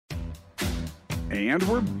And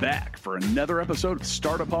we're back for another episode of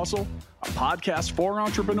Startup Hustle, a podcast for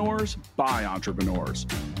entrepreneurs by entrepreneurs.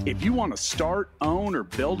 If you want to start, own, or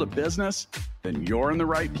build a business, then you're in the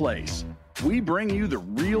right place. We bring you the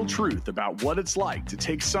real truth about what it's like to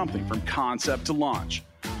take something from concept to launch.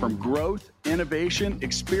 From growth, innovation,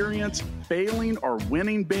 experience, failing, or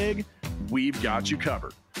winning big, we've got you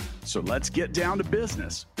covered. So let's get down to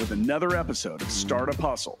business with another episode of Startup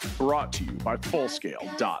Hustle, brought to you by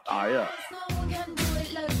Fullscale.io.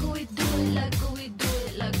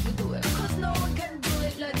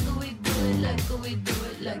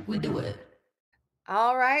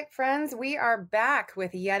 All right, friends, we are back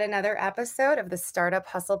with yet another episode of the Startup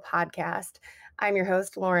Hustle podcast. I'm your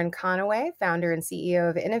host, Lauren Conaway, founder and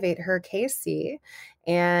CEO of Innovate Her KC,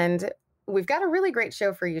 and we've got a really great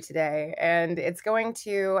show for you today, and I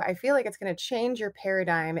feel like it's going to change your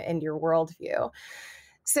paradigm and your worldview.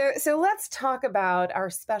 So let's talk about our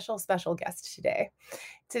special guest today.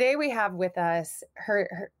 Today we have with us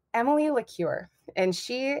her Emily LeCure, and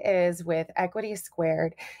she is with Equity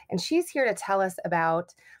Squared, and she's here to tell us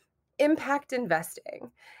about impact investing.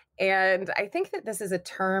 And I think that this is a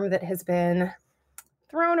term that has been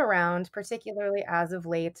thrown around, particularly as of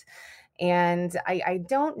late. And I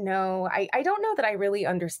don't know that I really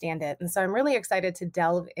understand it. And so I'm really excited to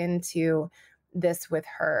delve into this with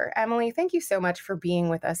her. Emily, thank you so much for being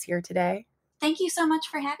with us here today. Thank you so much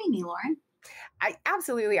for having me, Lauren. I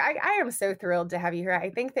am so thrilled to have you here.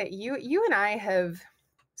 I think that you and I have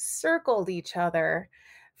circled each other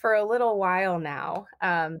for a little while now.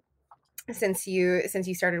 Since you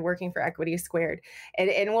started working for Equity Squared,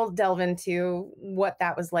 and we'll delve into what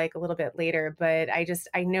that was like a little bit later. But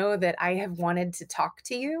I know that I have wanted to talk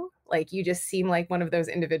to you. Like, you just seem like one of those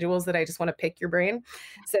individuals that I just want to pick your brain.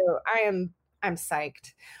 So I'm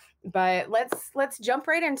psyched. But let's jump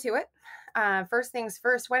right into it. First things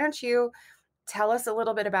first, why don't you tell us a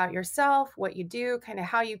little bit about yourself, what you do, kind of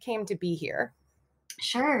how you came to be here?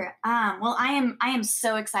 Sure. Well, I am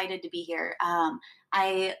so excited to be here.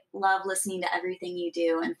 I love listening to everything you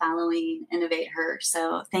do and following Innovate Her.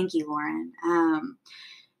 So thank you, Lauren.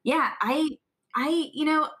 I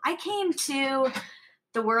came to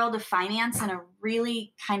the world of finance in a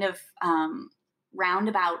really kind of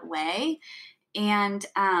roundabout way. And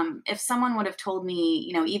if someone would have told me,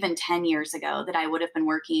 even 10 years ago that I would have been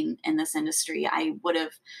working in this industry, I would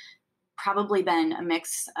have probably been a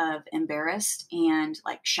mix of embarrassed and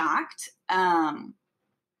shocked.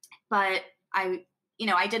 But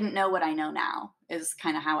I didn't know what I know now is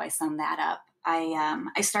kind of how I sum that up.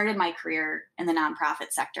 I started my career in the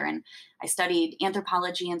nonprofit sector, and I studied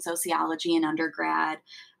anthropology and sociology in undergrad.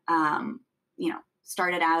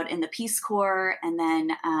 Started out in the Peace Corps, and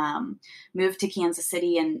then moved to Kansas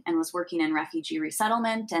City and was working in refugee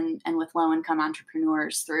resettlement and with low-income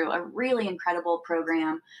entrepreneurs through a really incredible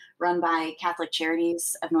program run by Catholic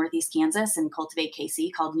Charities of Northeast Kansas and Cultivate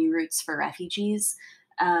KC called New Roots for Refugees.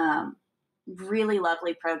 Really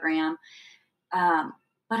lovely program.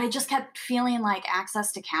 But I just kept feeling like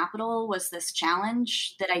access to capital was this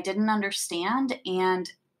challenge that I didn't understand. And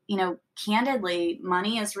candidly,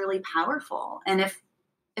 money is really powerful. And if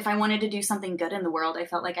I wanted to do something good in the world, I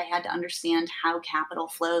felt like I had to understand how capital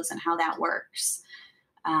flows and how that works,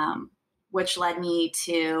 which led me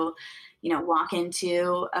to, walk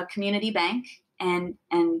into a community bank and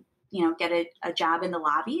get a job in the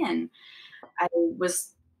lobby. And I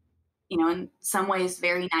was, in some ways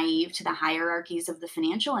very naive to the hierarchies of the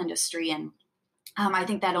financial industry. And I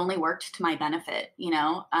think that only worked to my benefit.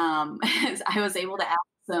 I was able to ask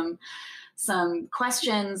some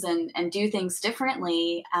questions and do things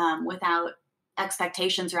differently without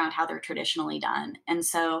expectations around how they're traditionally done. And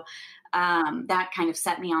so that kind of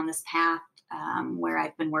set me on this path where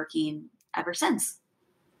I've been working ever since.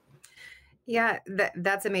 Yeah,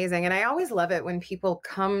 that's amazing. And I always love it when people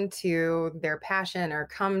come to their passion or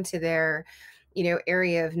come to their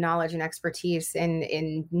area of knowledge and expertise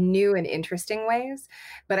in new and interesting ways.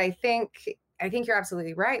 But I think you're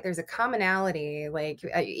absolutely right. There's a commonality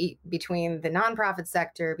between the nonprofit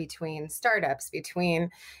sector, between startups, between,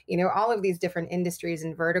 all of these different industries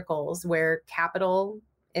and verticals where capital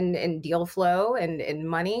and deal flow and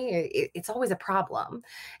money, it's always a problem.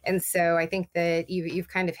 And so I think that you've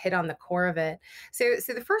kind of hit on the core of it. So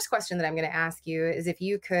the first question that I'm going to ask you is if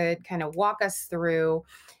you could kind of walk us through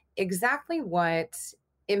exactly what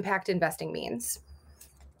impact investing means.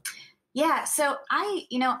 Yeah. So I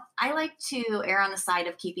like to err on the side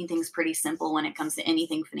of keeping things pretty simple when it comes to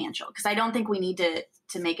anything financial, because I don't think we need to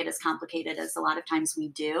make it as complicated as a lot of times we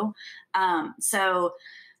do.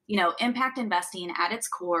 Impact investing at its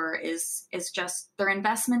core is just they're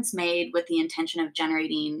investments made with the intention of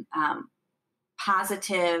generating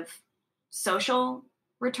positive social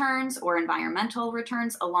returns or environmental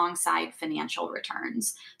returns alongside financial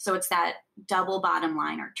returns. So it's that double bottom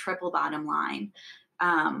line or triple bottom line.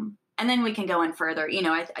 And then we can go in further.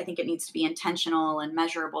 I think it needs to be intentional and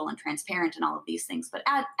measurable and transparent and all of these things. But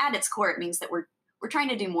at its core, it means that we're trying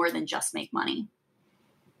to do more than just make money.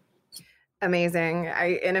 Amazing.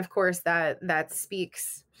 And of course that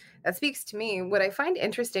speaks to me. What I find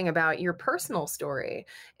interesting about your personal story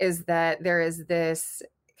is that there is this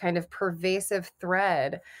kind of pervasive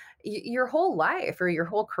thread. Your whole life, or your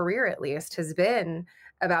whole career at least, has been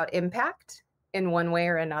about impact in one way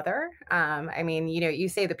or another. You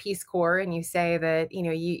say the Peace Corps, and you say that,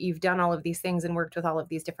 you've done all of these things and worked with all of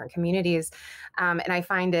these different communities. And I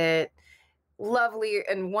find it lovely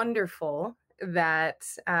and wonderful that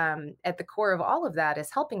at the core of all of that is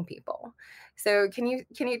helping people. So can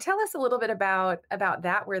you tell us a little bit about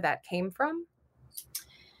that, where that came from?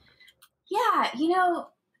 Yeah,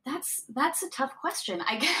 that's a tough question.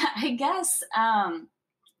 I guess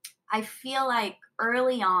I feel like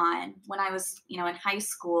early on when I was, in high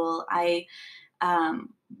school, I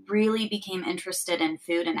really became interested in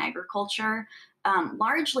food and agriculture,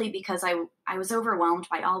 largely because I was overwhelmed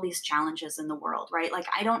by all these challenges in the world, right?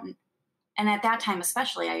 And at that time,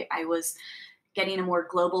 especially, I was getting a more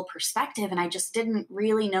global perspective, and I just didn't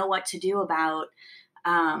really know what to do about,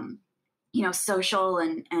 social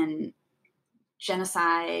and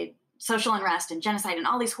genocide, social unrest and genocide and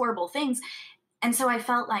all these horrible things. And so I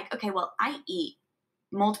felt like, okay, well, I eat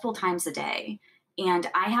multiple times a day, and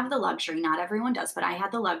I have the luxury, not everyone does, but I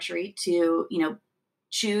had the luxury to,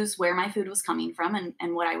 choose where my food was coming from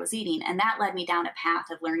and what I was eating. And that led me down a path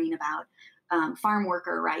of learning about farm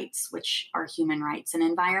worker rights, which are human rights, and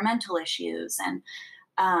environmental issues. And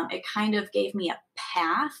it kind of gave me a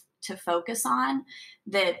path to focus on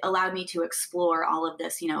that allowed me to explore all of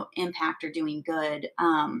this, impact or doing good.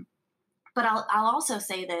 But I'll also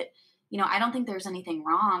say that, I don't think there's anything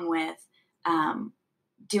wrong with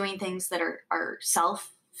doing things that are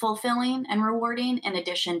self-fulfilling and rewarding, in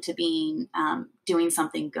addition to being doing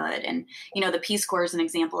something good. And, the Peace Corps is an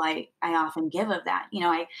example I often give of that.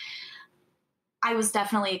 I was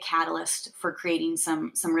definitely a catalyst for creating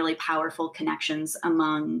some really powerful connections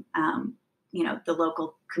among, the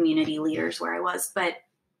local community leaders where I was, but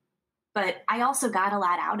I also got a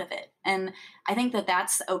lot out of it. And I think that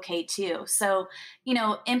that's okay too. So,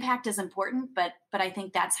 impact is important, but I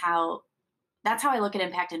think that's how I look at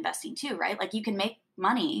impact investing too, right? Like, you can make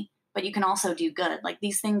money, but you can also do good. Like,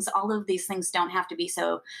 all of these things don't have to be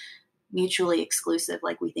so mutually exclusive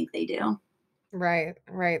like we think they do. Right.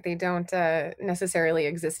 They don't necessarily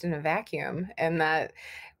exist in a vacuum. And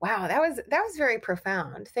wow, that was very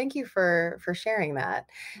profound. Thank you for sharing that.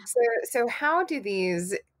 So how do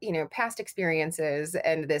these, past experiences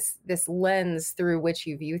and this lens through which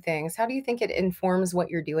you view things, how do you think it informs what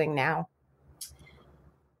you're doing now?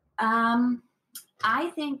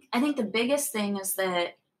 I think the biggest thing is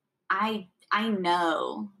that I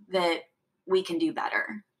know that we can do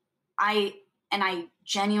better. I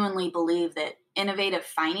genuinely believe that innovative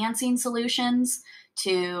financing solutions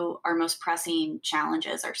to our most pressing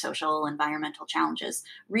challenges, our social, environmental challenges,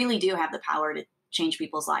 really do have the power to change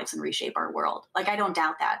people's lives and reshape our world. Like, I don't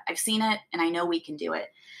doubt that. I've seen it, and I know we can do it.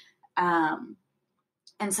 And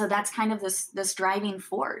so that's kind of this driving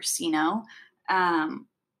force,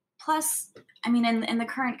 Plus, in the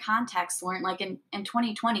current context, like in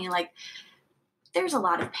 2020, like, there's a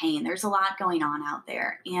lot of pain. There's a lot going on out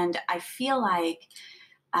there. And I feel like,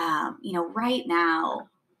 right now,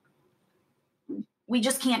 we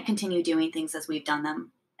just can't continue doing things as we've done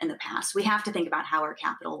them in the past. We have to think about how our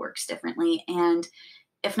capital works differently. And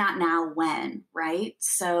if not now, when, right?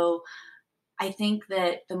 So I think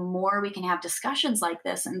that the more we can have discussions like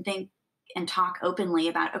this and think and talk openly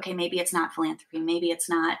about, okay, maybe it's not philanthropy, maybe it's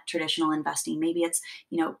not traditional investing, maybe it's,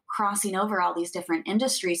 crossing over all these different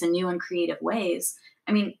industries in new and creative ways.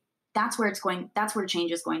 That's where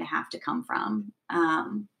change is going to have to come from.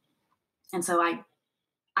 And so I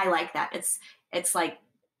like that. It's like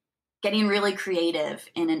getting really creative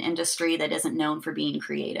in an industry that isn't known for being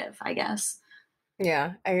creative, I guess.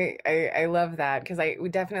 Yeah, I love that, because I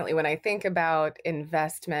definitely, when I think about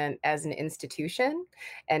investment as an institution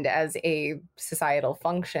and as a societal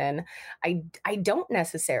function, I don't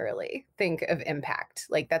necessarily think of impact.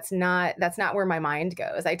 Like, that's not where my mind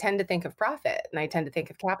goes. I tend to think of profit, and I tend to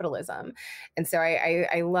think of capitalism. And so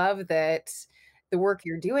I love that the work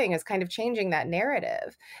you're doing is kind of changing that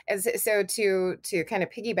narrative. So to kind of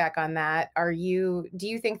piggyback on that, do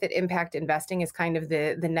you think that impact investing is kind of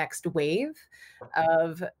the next wave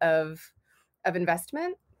of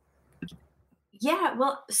investment? Yeah,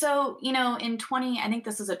 well, so, I think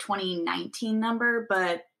this is a 2019 number,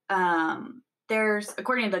 but there's,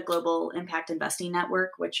 according to the Global Impact Investing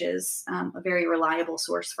Network, which is a very reliable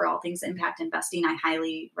source for all things impact investing, I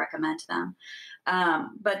highly recommend them.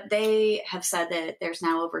 But they have said that there's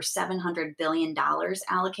now over $700 billion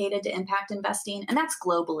allocated to impact investing, and that's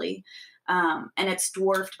globally. And it's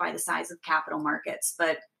dwarfed by the size of capital markets,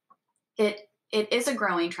 but it is a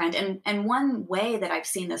growing trend. And one way that I've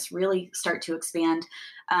seen this really start to expand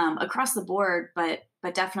across the board, but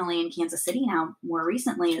definitely in Kansas City now more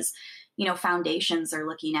recently, is, foundations are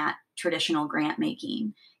looking at traditional grant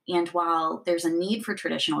making. And while there's a need for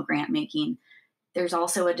traditional grant making, there's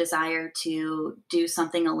also a desire to do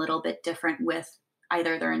something a little bit different with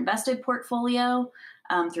either their invested portfolio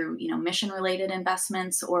through, mission-related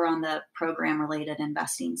investments, or on the program-related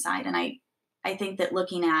investing side. And I think that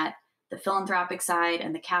looking at the philanthropic side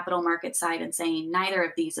and the capital market side and saying neither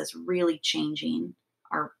of these is really changing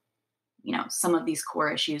our, some of these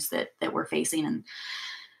core issues that we're facing. And,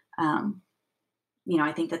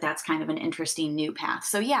 I think that that's kind of an interesting new path.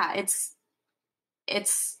 So yeah, it's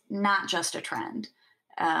not just a trend.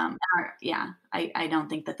 I don't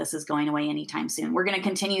think that this is going away anytime soon. We're going to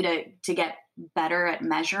continue to get better at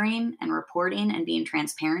measuring and reporting and being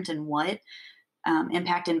transparent in what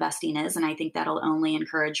impact investing is. And I think that'll only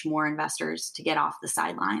encourage more investors to get off the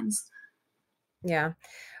sidelines. Yeah.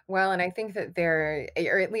 Well, and I think that there,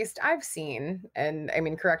 or at least I've seen, and I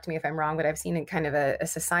mean, correct me if I'm wrong, but I've seen kind of a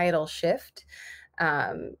societal shift,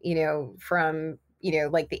 from,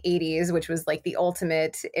 like the 80s, which was like the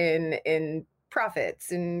ultimate in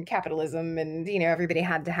profits and capitalism, and everybody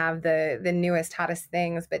had to have the newest, hottest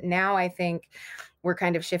things. But now I think we're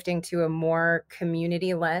kind of shifting to a more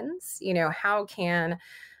community lens. How can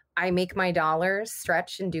I make my dollars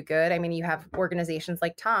stretch and do good? I mean, you have organizations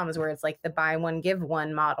like Tom's where it's like the buy one, give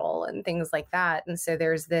one model and things like that. And so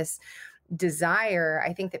there's this desire,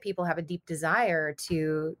 I think that people have a deep desire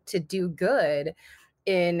to do good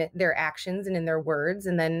in their actions and in their words,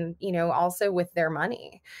 and then, also with their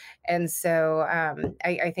money. And so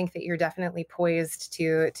I think that you're definitely poised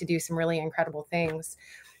to do some really incredible things.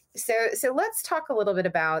 So let's talk a little bit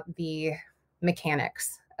about the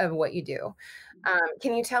mechanics of what you do.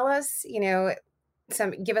 Can you tell us,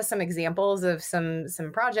 give us some examples of some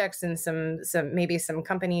projects and some maybe some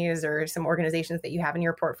companies or some organizations that you have in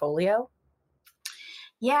your portfolio?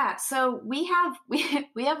 Yeah, so we have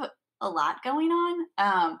a lot going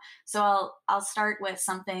on. So I'll start with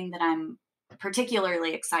something that I'm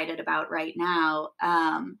particularly excited about right now,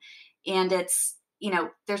 and it's,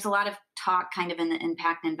 there's a lot of talk kind of in the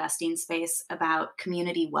impact investing space about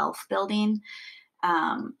community wealth building,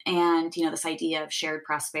 and this idea of shared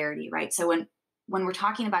prosperity, right? So when we're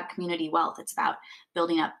talking about community wealth, it's about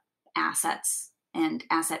building up assets and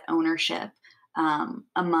asset ownership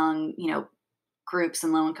among groups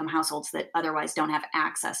and low-income households that otherwise don't have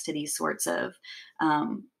access to these sorts of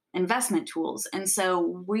investment tools. And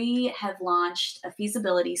so we have launched a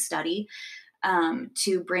feasibility study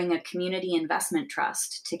to bring a community investment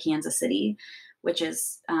trust to Kansas City, which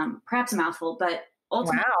is perhaps a mouthful, but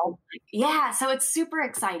ultimately, wow. Yeah, so it's super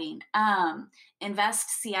exciting.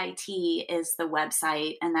 InvestCIT is the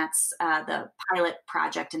website, and that's the pilot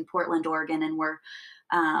project in Portland, Oregon, and we're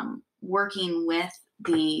working with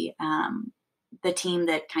the team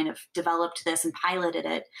that kind of developed this and piloted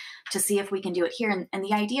it to see if we can do it here. And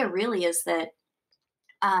the idea really is that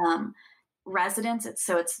residents,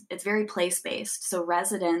 it's very place-based. So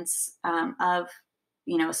residents of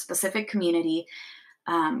a specific community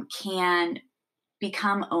can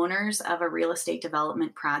become owners of a real estate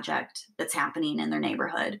development project that's happening in their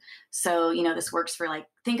neighborhood. So, this works for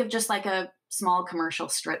think of just like a small commercial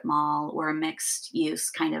strip mall or a mixed use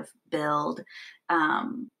kind of build,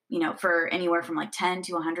 for anywhere from $10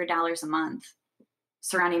 to $100 a month.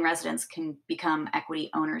 Surrounding residents can become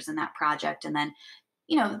equity owners in that project. And then,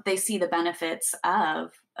 they see the benefits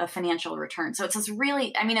of a financial return. So it's this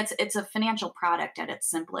really, it's a financial product at its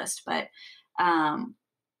simplest, but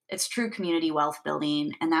it's true community wealth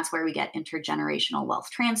building. And that's where we get intergenerational wealth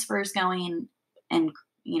transfers going and,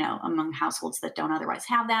 among households that don't otherwise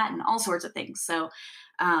have that, and all sorts of things. So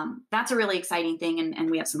that's a really exciting thing.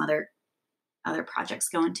 And we have some other projects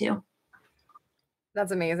going too.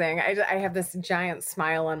 That's amazing. I have this giant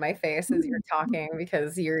smile on my face as you're talking,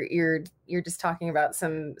 because you're just talking about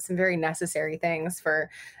some very necessary things for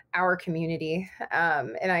our community.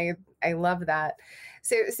 And I love that.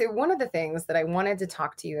 So one of the things that I wanted to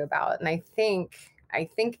talk to you about, and I think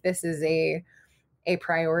this is a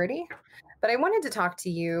priority, but I wanted to talk to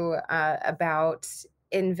you about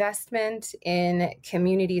investment in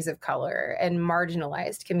communities of color and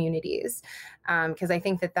marginalized communities, because I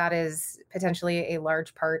think that is potentially a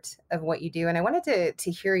large part of what you do. And I wanted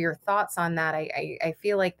to hear your thoughts on that. I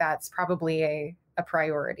feel like that's probably a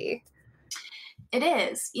priority. It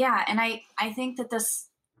is. Yeah. And I think that this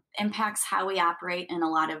impacts how we operate in a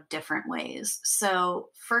lot of different ways. So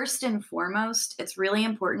first and foremost, it's really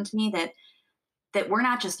important to me that we're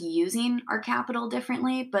not just using our capital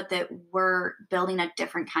differently, but that we're building a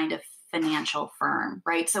different kind of financial firm,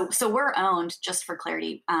 right? So we're owned, just for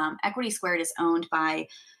clarity, Equity Squared is owned by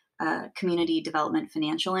a community development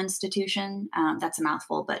financial institution. That's a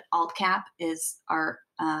mouthful, but AltCap is our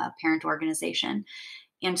parent organization.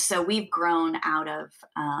 And so we've grown out of,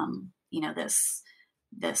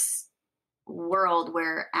 this world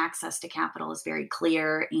where access to capital is very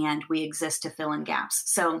clear and we exist to fill in gaps.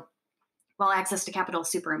 So while access to capital is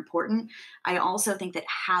super important, I also think that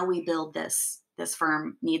how we build this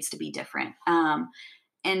firm needs to be different.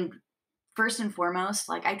 And first and foremost,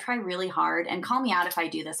 like, I try really hard, and call me out if I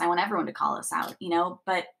do this. I want everyone to call us out,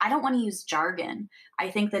 but I don't want to use jargon.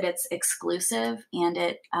 I think that it's exclusive and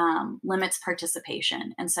it limits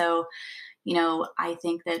participation. And so, I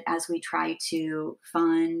think that as we try to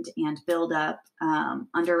fund and build up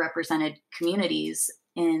underrepresented communities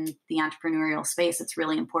in the entrepreneurial space, it's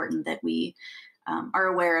really important that we are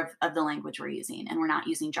aware of the language we're using and we're not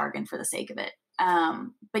using jargon for the sake of it.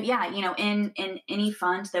 But yeah, in any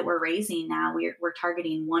fund that we're raising now, we're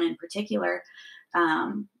targeting one in particular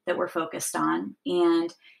that we're focused on.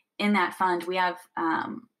 And in that fund, we have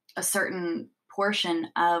a certain portion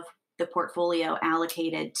of the portfolio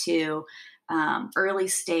allocated to early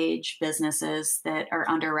stage businesses that are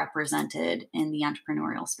underrepresented in the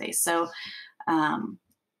entrepreneurial space. So,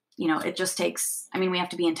 it just takes, we have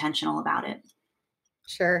to be intentional about it.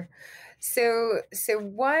 Sure. So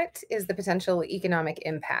what is the potential economic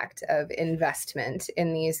impact of investment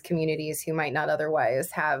in these communities who might not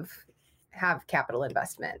otherwise have capital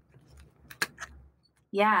investment?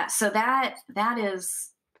 Yeah. So that is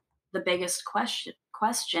the biggest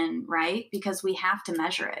question, right? Because we have to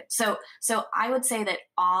measure it. So I would say that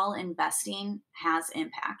all investing has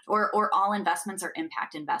impact, or all investments are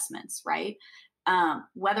impact investments, right?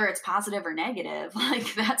 Whether it's positive or negative,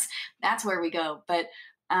 like that's where we go. But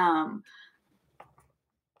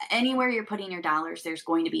anywhere you're putting your dollars, there's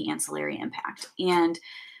going to be ancillary impact. And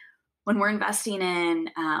when we're investing in,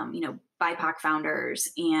 BIPOC founders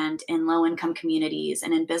and in low-income communities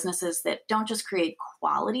and in businesses that don't just create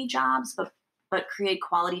quality jobs, but create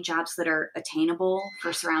quality jobs that are attainable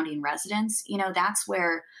for surrounding residents, that's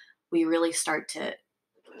where we really start to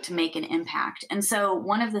make an impact. And so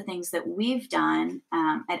one of the things that we've done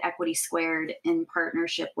at Equity Squared in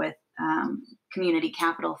partnership with Community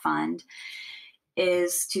Capital Fund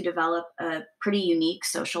is to develop a pretty unique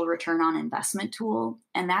social return on investment tool.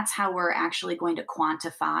 And that's how we're actually going to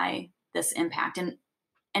quantify this impact.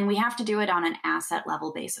 And we have to do it on an asset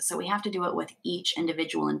level basis. So we have to do it with each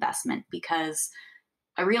individual investment, because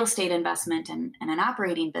a real estate investment and an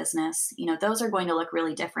operating business, those are going to look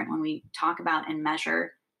really different when we talk about and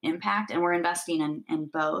measure impact, and we're investing in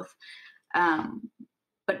both.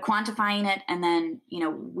 But quantifying it, and then,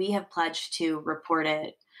 we have pledged to report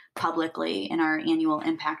it publicly in our annual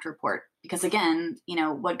impact report, because again,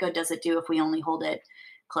 what good does it do if we only hold it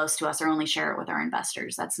close to us or only share it with our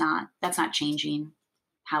investors? That's not changing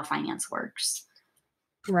how finance works.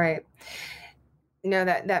 Right. No,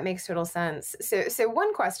 that makes total sense. So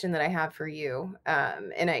one question that I have for you,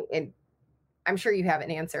 and I'm sure you have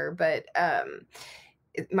an answer, but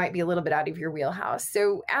it might be a little bit out of your wheelhouse.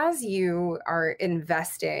 So as you are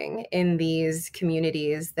investing in these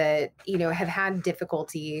communities that, have had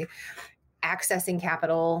difficulty accessing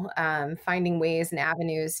capital, finding ways and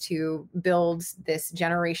avenues to build this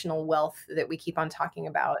generational wealth that we keep on talking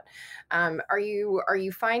about, are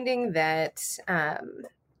you finding that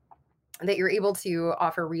that you're able to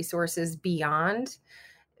offer resources beyond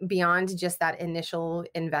just that initial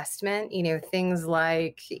investment? Things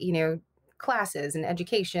like, classes and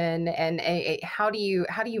education, and how do you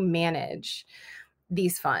manage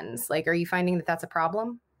these funds? Like, are you finding that that's a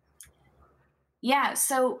problem? Yeah.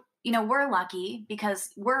 So, we're lucky because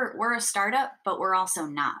we're a startup, but we're also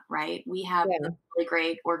not, right? We have really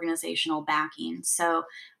great organizational backing. So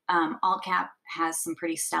AltCap has some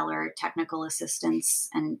pretty stellar technical assistants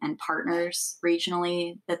and partners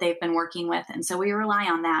regionally that they've been working with. And so we rely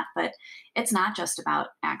on that, but it's not just about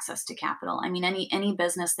access to capital. Any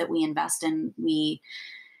business that we invest in, we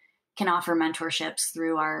can offer mentorships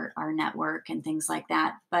through our network and things like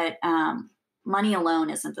that. But money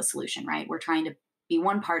alone isn't the solution, right? We're trying to be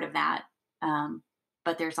one part of that. But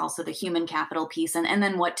but there's also the human capital piece, and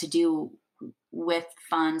then what to do with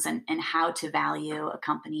funds and how to value a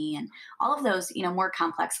company and all of those, more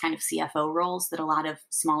complex kind of CFO roles that a lot of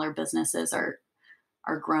smaller businesses are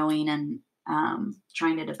growing and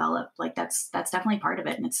trying to develop. Like that's definitely part of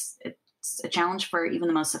it. And it's a challenge for even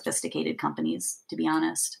the most sophisticated companies, to be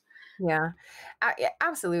honest. Yeah,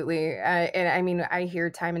 absolutely. And I mean, I hear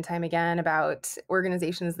time and time again about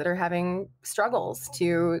organizations that are having struggles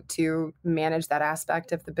to manage that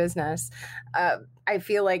aspect of the business. I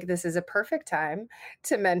feel like this is a perfect time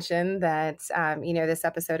to mention that, this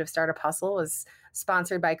episode of Startup Hustle is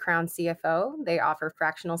sponsored by Crown CFO. They offer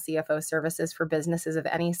fractional CFO services for businesses of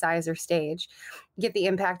any size or stage. Get the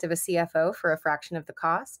impact of a CFO for a fraction of the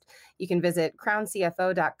cost. You can visit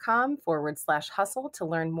crowncfo.com/hustle to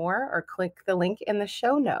learn more, or click the link in the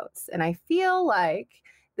show notes. And I feel like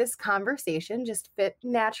this conversation just fit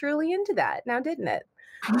naturally into that now, didn't it?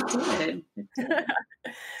 It did.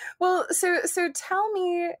 Well, so tell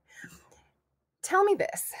me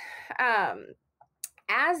this.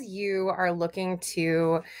 As you are looking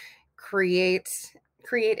to create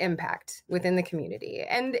impact within the community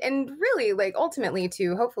and really like ultimately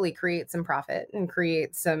to hopefully create some profit and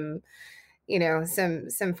create some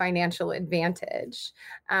some financial advantage,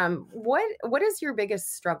 what is your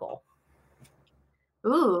biggest struggle?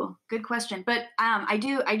 Ooh, good question. But I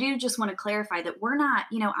do just want to clarify that we're not,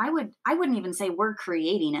 I wouldn't even say we're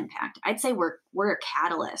creating impact. I'd say we're a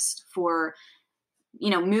catalyst for,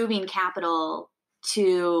 moving capital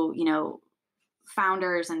to,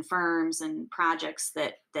 founders and firms and projects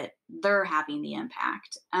that they're having the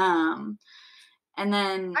impact. And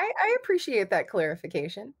then I appreciate that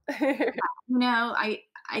clarification. I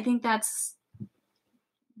think that's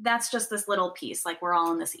just this little piece, like we're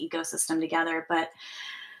all in this ecosystem together. But,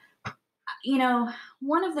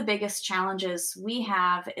 one of the biggest challenges we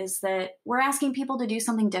have is that we're asking people to do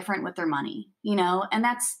something different with their money, and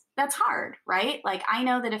that's hard, right? Like I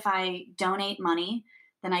know that if I donate money,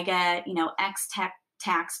 then I get, X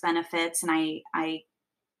tax benefits. And I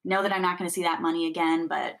know that I'm not going to see that money again,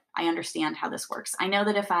 but I understand how this works. I know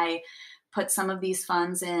that if I put some of these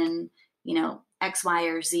funds in, X, Y,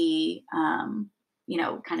 or Z,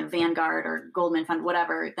 kind of Vanguard or Goldman Fund,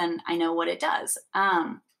 whatever, then I know what it does.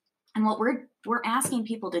 And what we're asking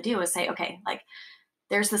people to do is say, okay, like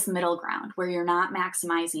there's this middle ground where you're not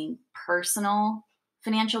maximizing personal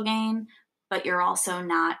financial gain, but you're also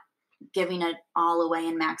not giving it all away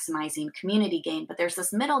and maximizing community gain. But there's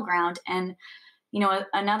this middle ground. And,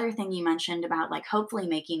 another thing you mentioned about like hopefully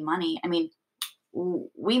making money. I mean,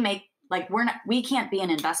 we can't be an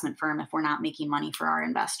investment firm if we're not making money for our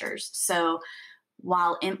investors. So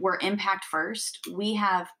while we're impact first, we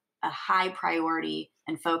have a high priority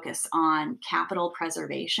and focus on capital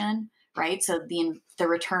preservation, right? So the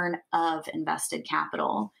return of invested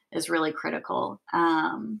capital is really critical.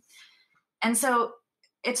 And so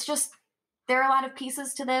it's just, there are a lot of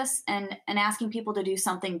pieces to this, and asking people to do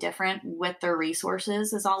something different with their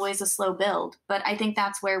resources is always a slow build. But I think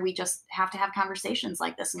that's where we just have to have conversations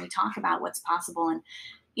like this and we talk about what's possible. And,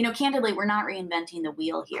 candidly, we're not reinventing the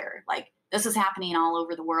wheel here. Like this is happening all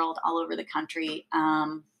over the world, all over the country.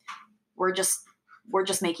 We're just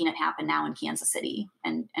making it happen now in Kansas City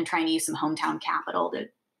and trying to use some hometown capital to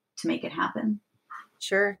make it happen.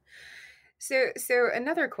 Sure. So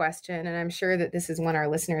another question, and I'm sure that this is one our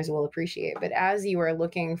listeners will appreciate, but as you are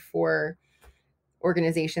looking for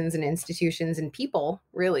organizations and institutions and people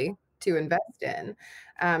really to invest in,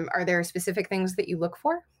 are there specific things that you look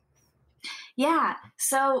for? Yeah.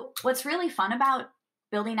 So what's really fun about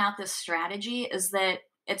building out this strategy is that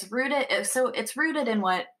it's rooted in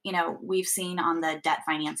what, we've seen on the debt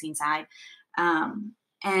financing side.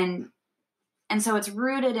 And so it's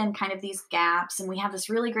rooted in kind of these gaps, and we have this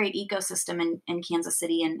really great ecosystem in Kansas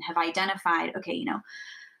City and have identified, okay,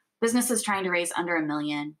 businesses trying to raise under $1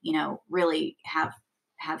 million, really have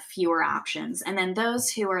fewer options. And then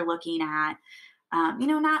those who are looking at,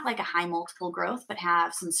 not like a high multiple growth, but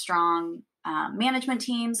have some strong management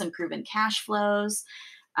teams and proven cash flows.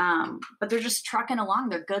 But they're just trucking along.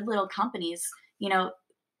 They're good little companies,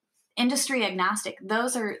 industry agnostic.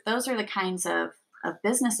 Those are the kinds of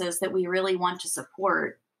businesses that we really want to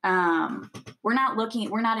support. We're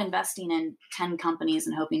not investing in 10 companies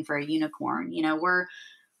and hoping for a unicorn. We're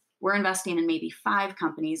investing in maybe 5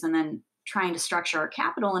 companies and then trying to structure our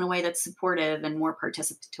capital in a way that's supportive and more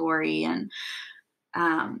participatory and,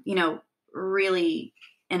 really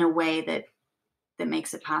in a way that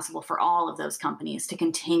makes it possible for all of those companies to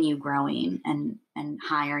continue growing and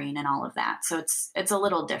hiring and all of that. So it's a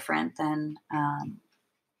little different than,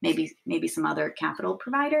 maybe some other capital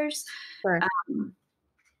providers. Sure.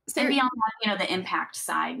 So, and beyond that, the impact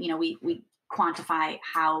side, we quantify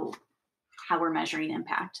how we're measuring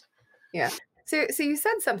impact. Yeah. So you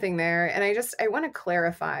said something there, and I want to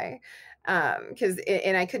clarify, because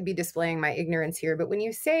and I could be displaying my ignorance here, but when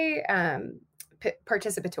you say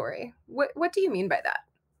participatory, what do you mean by that?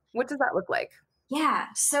 What does that look like? Yeah.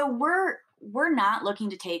 So we're not looking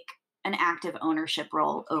to take an active ownership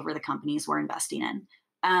role over the companies we're investing in.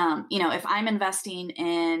 If I'm investing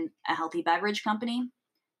in a healthy beverage company,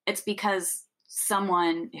 it's because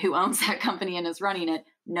someone who owns that company and is running it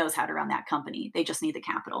knows how to run that company. They just need the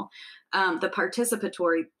capital. The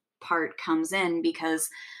participatory part comes in because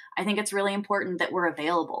I think it's really important that we're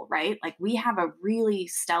available, right? Like we have a really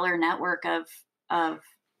stellar network of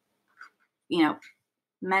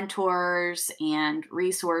mentors and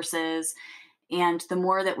resources. And the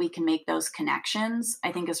more that we can make those connections,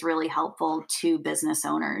 I think is really helpful to business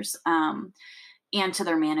owners and to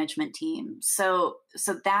their management team. So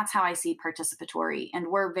that's how I see participatory. And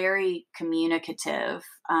we're very communicative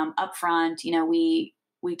upfront.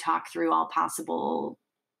 We talk through all possible,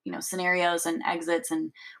 scenarios and exits,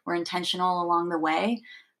 and we're intentional along the way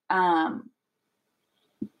to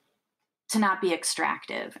not be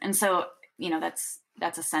extractive. And so,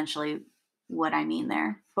 that's essentially what I mean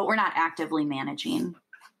there. But we're not actively managing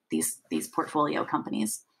these portfolio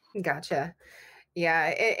companies. Gotcha. Yeah.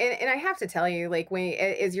 And I have to tell you, like,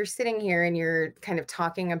 as you're sitting here and you're kind of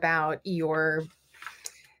talking about the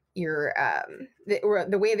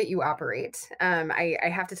way that you operate, I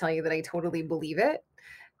have to tell you that I totally believe it.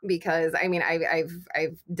 Because I mean,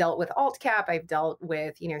 I've dealt with AltCap, I've dealt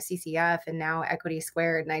with, CCF, and now Equity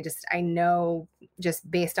Squared. And I know just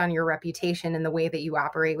based on your reputation and the way that you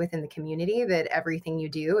operate within the community, that everything you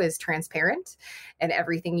do is transparent and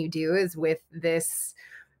everything you do is with this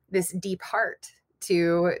deep heart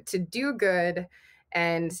to do good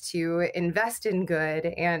and to invest in good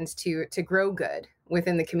and to grow good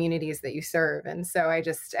within the communities that you serve. And so I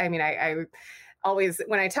always,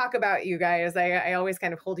 when I talk about you guys, I always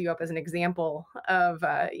kind of hold you up as an example of,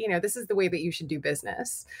 this is the way that you should do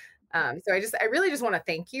business. So I really just want to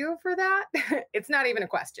thank you for that. It's not even a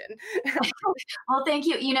question. Well, thank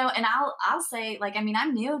you. And I'll say, like, I mean,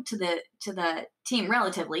 I'm new to the team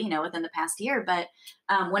relatively, within the past year, but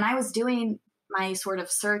when I was doing my sort of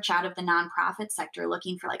search out of the nonprofit sector,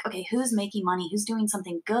 looking for like, okay, who's making money, who's doing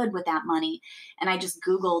something good with that money, and I just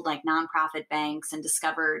Googled like nonprofit banks and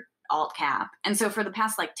discovered AltCap. And so for the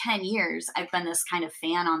past like 10 years, I've been this kind of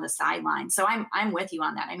fan on the sideline. So I'm with you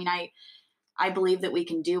on that. I mean, I believe that we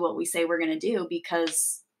can do what we say we're going to do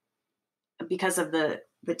because of the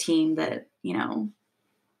team that,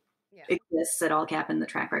 exists at AltCap and the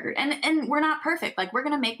track record. And we're not perfect. Like we're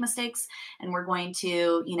going to make mistakes and we're going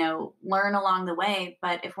to, learn along the way.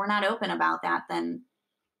 But if we're not open about that, then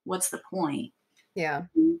what's the point? Yeah.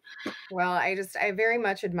 Well, I very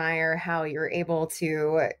much admire how you're able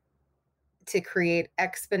to create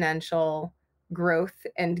exponential growth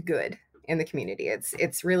and good in the community.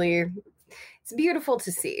 It's beautiful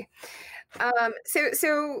to see.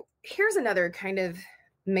 So here's another kind of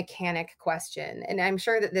mechanic question, and I'm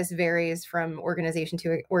sure that this varies from organization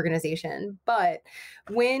to organization, but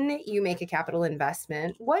when you make a capital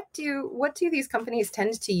investment, what do these companies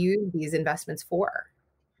tend to use these investments for?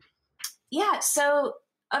 Yeah, so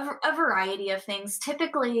a variety of things.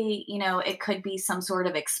 Typically, it could be some sort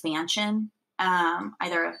of expansion,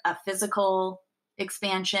 either a physical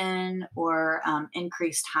expansion or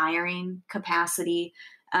increased hiring capacity.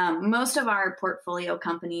 Most of our portfolio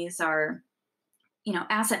companies are,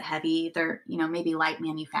 asset heavy. They're, maybe light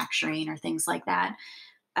manufacturing or things like that.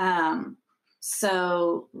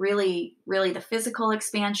 So really the physical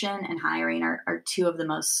expansion and hiring are two of the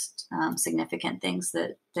most significant things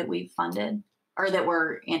that we've funded or that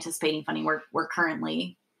we're anticipating funding. We're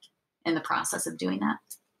currently in the process of doing that.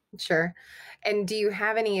 Sure. And do you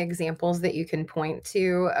have any examples that you can point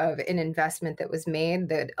to of an investment that was made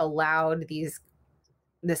that allowed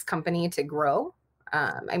this company to grow?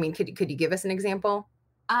 I mean, could you give us an example?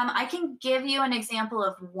 I can give you an example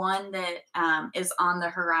of one that is on the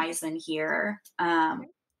horizon here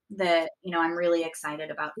that, I'm really excited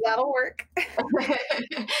about. That'll work.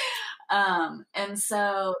 And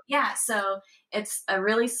so, yeah, so it's a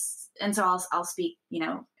really, and so I'll speak,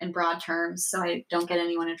 in broad terms so I don't get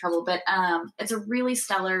anyone in trouble, but it's a really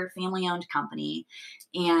stellar family-owned company,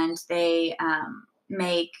 and they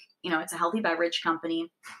make, it's a healthy beverage company.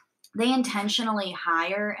 They intentionally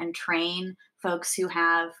hire and train folks who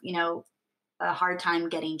have, a hard time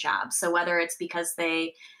getting jobs. So whether it's because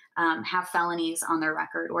they have felonies on their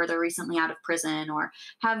record, or they're recently out of prison, or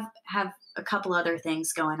have a couple other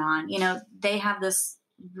things going on, they have this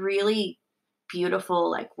really beautiful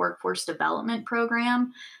like workforce development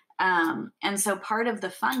program. And so part of the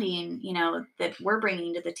funding, that we're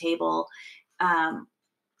bringing to the table,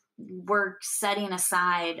 we're setting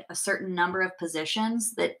aside a certain number of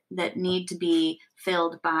positions that need to be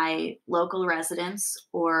filled by local residents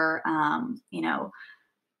or,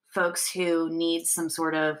 folks who need some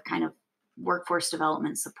sort of kind of workforce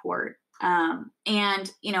development support.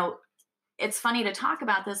 And it's funny to talk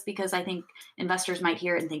about this because I think investors might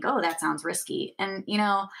hear it and think, oh, that sounds risky. And,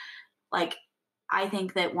 I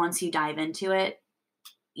think that once you dive into it,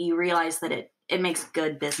 you realize that it makes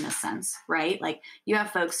good business sense, right? Like you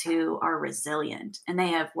have folks who are resilient and they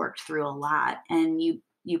have worked through a lot, and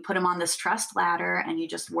you put them on this trust ladder and you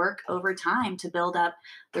just work over time to build up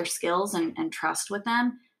their skills and trust with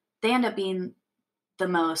them. They end up being the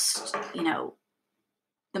most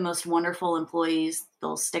wonderful employees.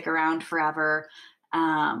 They'll stick around forever.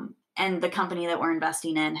 And the company that we're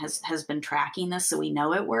investing in has been tracking this, so we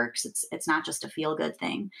know it works. It's not just a feel good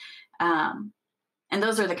thing. And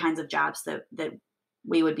those are the kinds of jobs that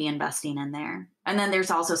we would be investing in there. And then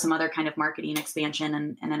there's also some other kind of marketing expansion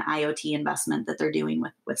and an IoT investment that they're doing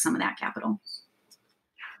with some of that capital.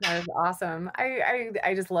 That is awesome.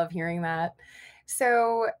 I just love hearing that.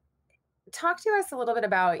 So talk to us a little bit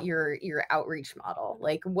about your outreach model.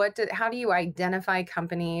 Like how do you identify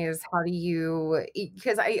companies?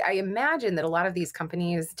 Because I imagine that a lot of these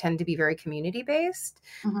companies tend to be very community based.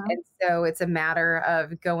 Mm-hmm. And so it's a matter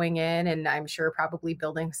of going in and I'm sure probably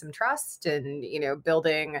building some trust and,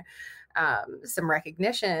 building some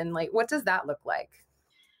recognition. Like what does that look like?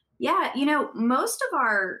 Yeah. Most of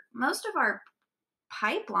our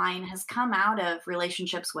pipeline has come out of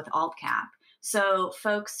relationships with AltCap. So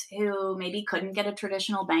folks who maybe couldn't get a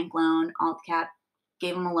traditional bank loan, AltCap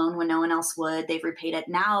gave them a loan when no one else would. They've repaid it.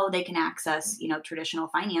 Now they can access, traditional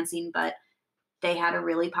financing, but they had a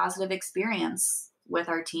really positive experience with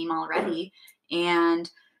our team already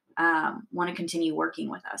and want to continue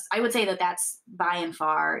working with us. I would say that that's by and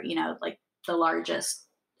far, like the largest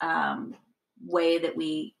way that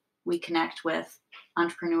we connect with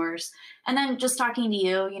entrepreneurs. And then just talking to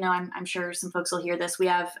you, I'm sure some folks will hear this. We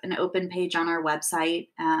have an open page on our website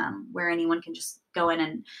where anyone can just go in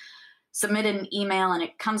and submit an email and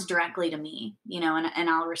it comes directly to me, and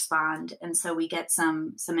I'll respond. And so we get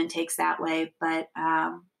some intakes that way. But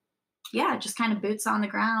just kind of boots on the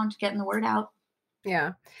ground, getting the word out.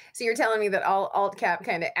 Yeah. So you're telling me that AltCap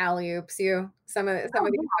kind of alley-oops you some of these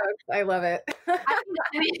folks. I love it. I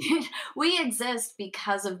mean, we exist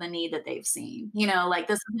because of the need that they've seen. Like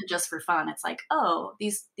this isn't just for fun. It's like, oh,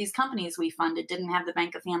 these companies we funded didn't have the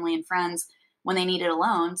bank of family and friends when they needed a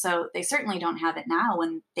loan, so they certainly don't have it now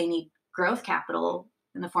when they need growth capital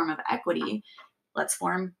in the form of equity. Let's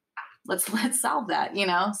solve that.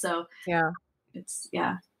 So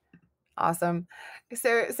yeah. Awesome.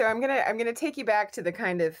 So I'm gonna take you back to the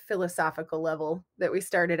kind of philosophical level that we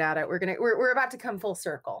started out at. We're about to come full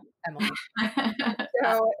circle, Emily.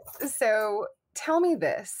 So tell me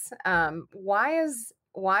this: why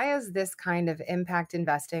is this kind of impact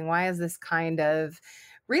investing? Why is this kind of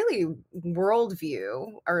really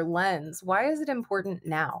worldview or lens? Why is it important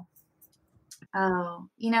now? Oh,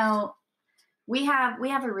 we have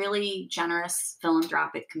a really generous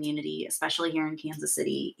philanthropic community, especially here in Kansas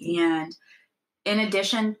City. And in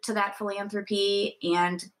addition to that philanthropy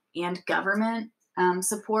and government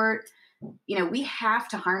support, we have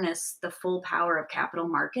to harness the full power of capital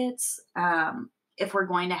markets if we're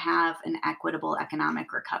going to have an equitable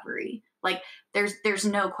economic recovery. Like there's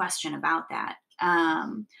no question about that.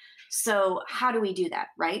 So how do we do that,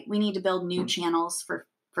 right? We need to build new channels for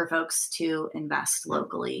folks to invest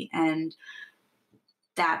locally, and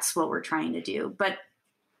that's what we're trying to do. But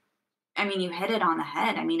I mean, you hit it on the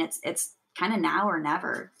head. I mean, it's kind of now or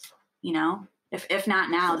never, if not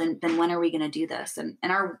now, then when are we going to do this? And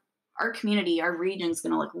our community, our region's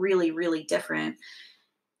going to look really, really different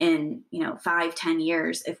in, 5-10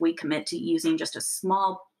 years if we commit to using just a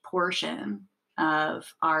small portion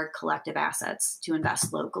of our collective assets to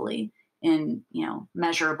invest locally in,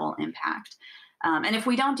 measurable impact. And if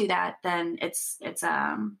we don't do that, then it's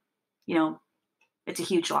a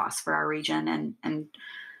huge loss for our region, and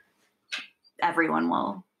everyone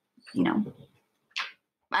will,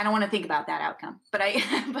 I don't want to think about that outcome, but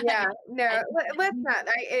let's not.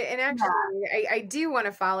 I do want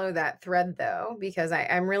to follow that thread though, because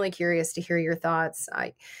I'm really curious to hear your thoughts.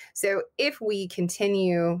 So if we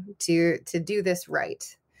continue to do this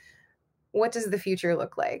right, what does the future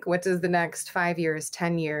look like? What does the next 5 years,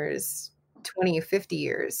 10 years, 20, 50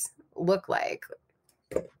 years look like?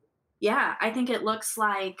 Yeah, I think it looks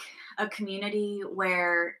like a community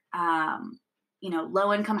where,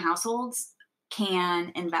 low-income households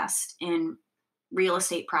can invest in real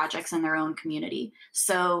estate projects in their own community.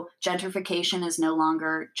 So gentrification is no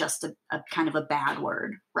longer just a kind of a bad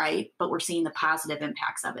word, right? But we're seeing the positive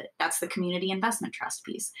impacts of it. That's the community investment trust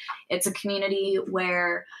piece. It's a community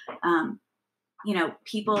where,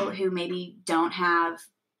 people who maybe don't have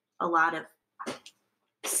a lot of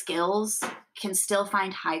skills can still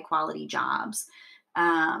find high quality jobs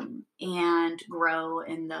and grow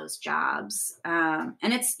in those jobs. And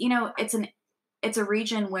it's a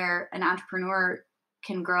region where an entrepreneur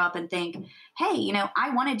can grow up and think, hey,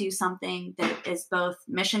 I want to do something that is both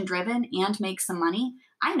mission driven and make some money.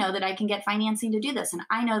 I know that I can get financing to do this. And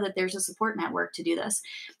I know that there's a support network to do this.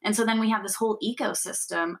 And so then we have this whole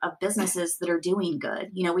ecosystem of businesses that are doing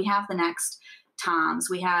good. We have the next Toms,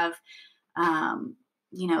 we have,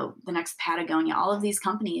 the next Patagonia, all of these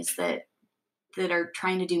companies that are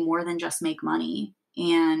trying to do more than just make money.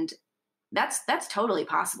 And that's totally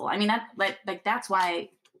possible. I mean, that's why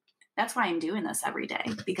I'm doing this every day,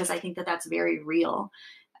 because I think that that's very real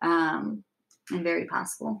and very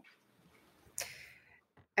possible.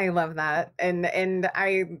 I love that. And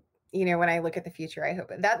I, when I look at the future, I hope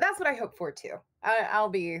that's what I hope for too. I'll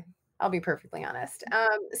be perfectly honest.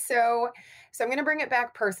 So I'm going to bring it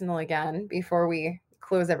back personal again before we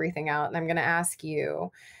close everything out. And I'm going to ask you,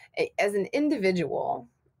 as an individual,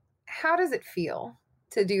 how does it feel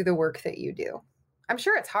to do the work that you do? I'm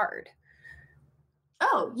sure it's hard.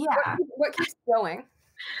 Oh, yeah. What keeps going?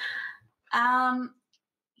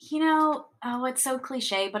 It's so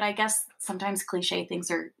cliche, but I guess sometimes cliche things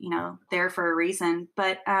are, there for a reason.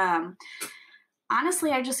 But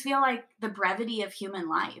honestly, I just feel like the brevity of human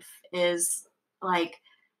life is like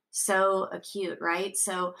so acute, right?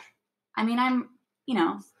 So, I mean, I'm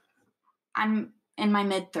in my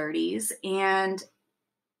mid-30s, and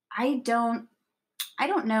I don't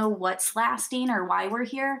know what's lasting or why we're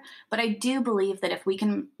here, but I do believe that if we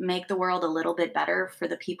can make the world a little bit better for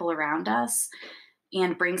the people around us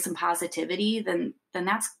and bring some positivity, then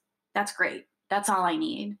that's great. That's all I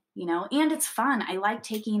need, and it's fun. I like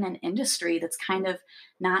taking an industry that's kind of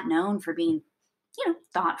not known for being,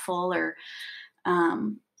 thoughtful or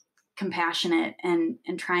compassionate and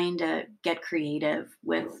trying to get creative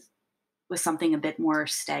with something a bit more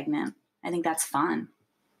stagnant. I think that's fun.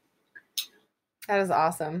 That is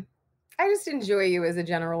awesome. I just enjoy you as a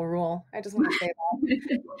general rule. I just want to say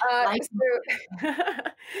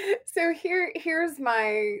that. So here's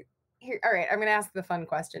my. All right, I'm going to ask the fun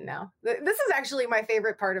question now. This is actually my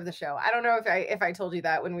favorite part of the show. I don't know if I told you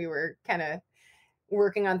that when we were kind of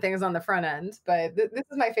working on things on the front end, but this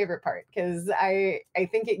is my favorite part because I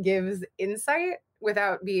think it gives insight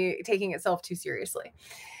without taking itself too seriously.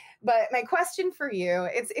 But my question for you,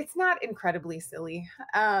 it's not incredibly silly,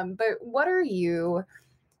 but what are you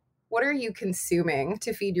consuming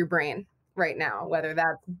to feed your brain right now? Whether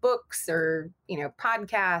that's books or,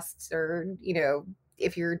 podcasts or,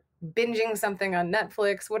 if you're binging something on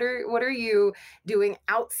Netflix, what are you doing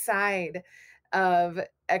outside of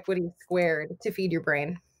Equity Squared to feed your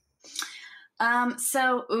brain?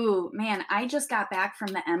 I just got back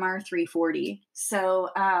from the MR340. So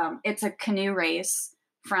it's a canoe race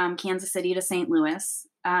from Kansas City to St. Louis.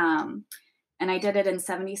 And I did it in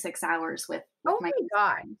 76 hours with oh my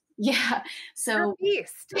God. Yeah. So,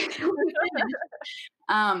 beast.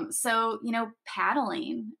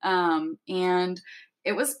 paddling. And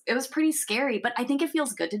it was pretty scary, but I think it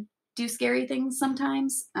feels good to do scary things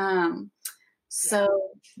sometimes. That's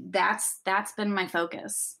been my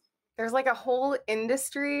focus. There's like a whole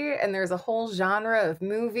industry and there's a whole genre of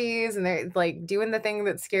movies and they're like doing the thing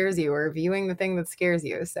that scares you or viewing the thing that scares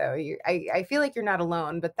you. So I feel like you're not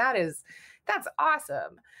alone, but that's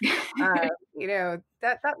awesome.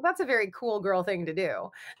 That's a very cool girl thing to do.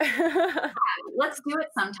 Let's do it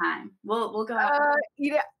sometime. We'll go out.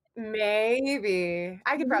 Maybe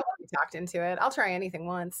I could probably be talked into it. I'll try anything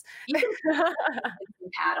once. You can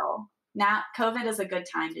paddle. Now COVID is a good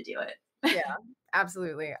time to do it. Yeah,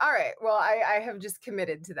 absolutely. All right. Well, I have just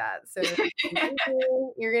committed to that. So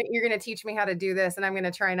you're gonna teach me how to do this, and I'm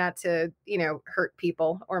gonna try not to, hurt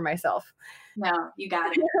people or myself. No, you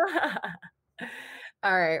got it.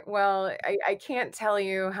 All right. Well, I can't tell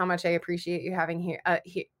you how much I appreciate you having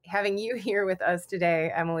you here with us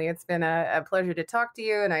today, Emily. It's been a pleasure to talk to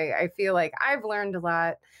you, and I feel like I've learned a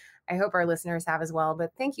lot. I hope our listeners have as well.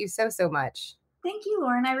 But thank you so much. Thank you,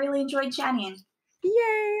 Lauren. I really enjoyed chatting.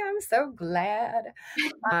 Yay, I'm so glad.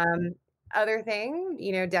 Other thing,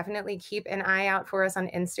 definitely keep an eye out for us on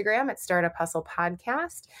Instagram at Startup Hustle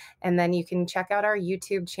Podcast. And then you can check out our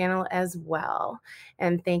YouTube channel as well.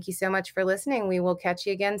 And thank you so much for listening. We will catch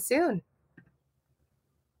you again soon.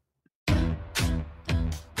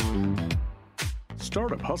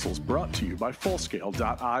 Startup Hustle is brought to you by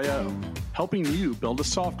Fullscale.io, helping you build a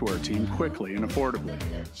software team quickly and affordably.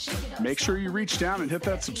 Make sure you reach down and hit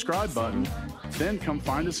that subscribe button, then come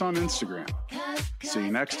find us on Instagram. See you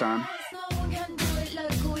next time.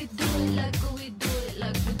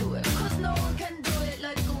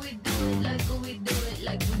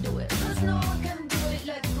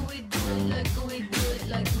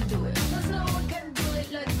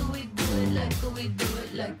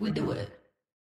 We do it.